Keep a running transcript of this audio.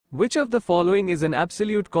Which of the following is an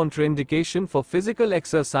absolute contraindication for physical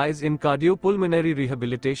exercise in cardiopulmonary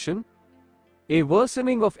rehabilitation? A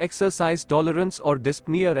worsening of exercise tolerance or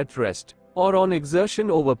dyspnea at rest, or on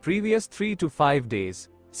exertion over previous 3 to 5 days,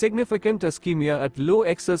 significant ischemia at low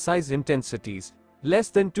exercise intensities, less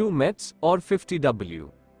than 2 mets or 50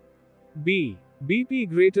 W. B. BP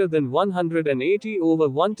greater than 180 over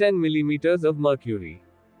 110 millimeters of mercury.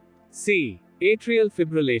 C. Atrial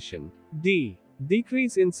fibrillation. D.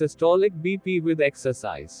 Decrease in systolic BP with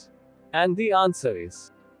exercise. And the answer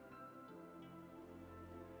is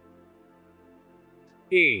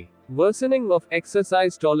A. Worsening of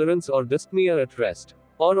exercise tolerance or dyspnea at rest,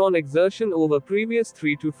 or on exertion over previous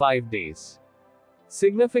 3 to 5 days.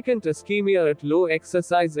 Significant ischemia at low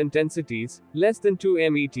exercise intensities, less than 2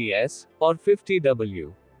 mcqs, or 50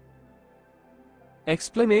 W.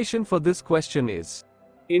 Explanation for this question is: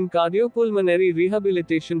 in cardiopulmonary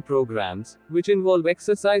rehabilitation programs, which involve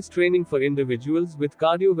exercise training for individuals with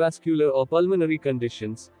cardiovascular or pulmonary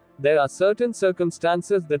conditions, there are certain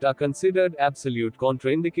circumstances that are considered absolute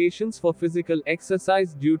contraindications for physical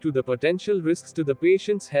exercise due to the potential risks to the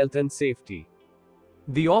patient's health and safety.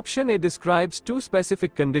 The option A describes two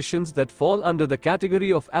specific conditions that fall under the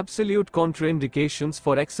category of absolute contraindications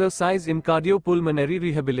for exercise in cardiopulmonary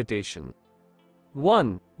rehabilitation.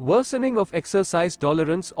 1. Worsening of exercise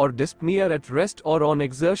tolerance or dyspnea at rest or on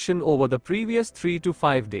exertion over the previous 3 to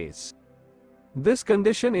 5 days. This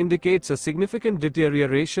condition indicates a significant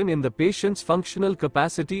deterioration in the patient's functional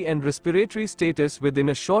capacity and respiratory status within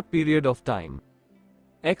a short period of time.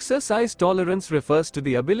 Exercise tolerance refers to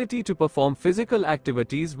the ability to perform physical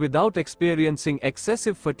activities without experiencing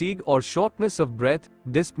excessive fatigue or shortness of breath.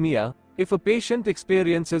 Dyspnea: if a patient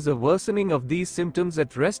experiences a worsening of these symptoms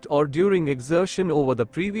at rest or during exertion over the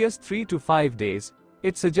previous 3 to 5 days,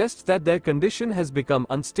 it suggests that their condition has become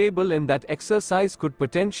unstable and that exercise could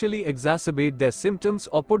potentially exacerbate their symptoms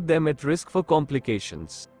or put them at risk for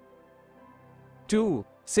complications. 2.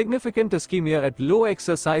 Significant ischemia at low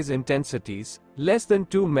exercise intensities, less than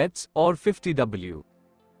 2 mets or 50 W.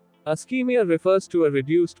 Ischemia refers to a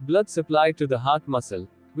reduced blood supply to the heart muscle,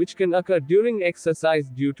 which can occur during exercise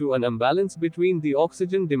due to an imbalance between the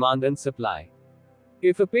oxygen demand and supply.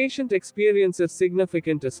 If a patient experiences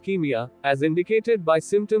significant ischemia, as indicated by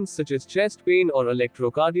symptoms such as chest pain or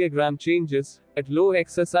electrocardiogram changes, at low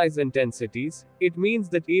exercise intensities, it means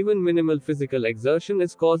that even minimal physical exertion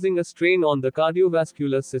is causing a strain on the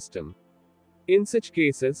cardiovascular system. In such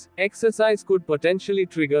cases, exercise could potentially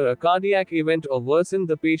trigger a cardiac event or worsen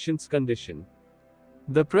the patient's condition.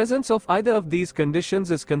 The presence of either of these conditions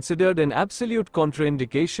is considered an absolute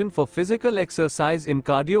contraindication for physical exercise in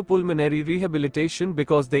cardiopulmonary rehabilitation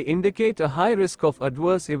because they indicate a high risk of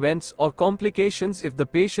adverse events or complications if the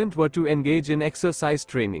patient were to engage in exercise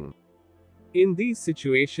training. In these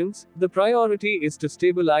situations, the priority is to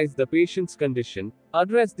stabilize the patient's condition,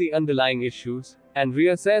 address the underlying issues, and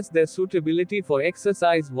reassess their suitability for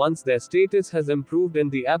exercise once their status has improved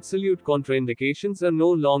and the absolute contraindications are no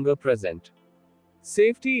longer present.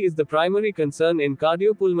 Safety is the primary concern in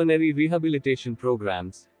cardiopulmonary rehabilitation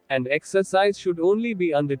programs, and exercise should only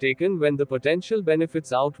be undertaken when the potential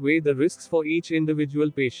benefits outweigh the risks for each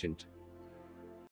individual patient.